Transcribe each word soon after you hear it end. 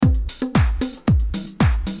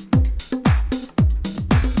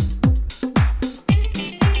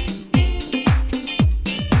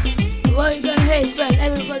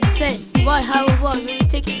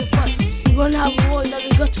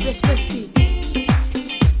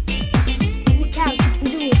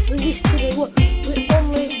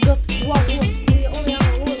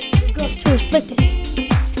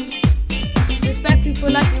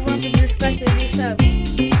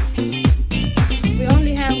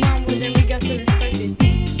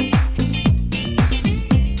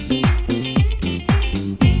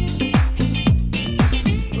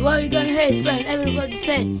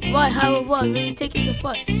say, why have a wall when we take it so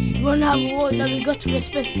far? We wanna have a wall that we got to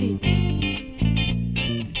respect it.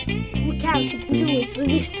 We can't do it with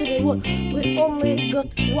this to the wall. We only got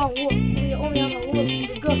one wall. We only have a wall.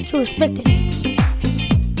 We got to respect it.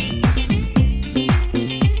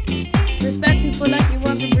 Respect people like you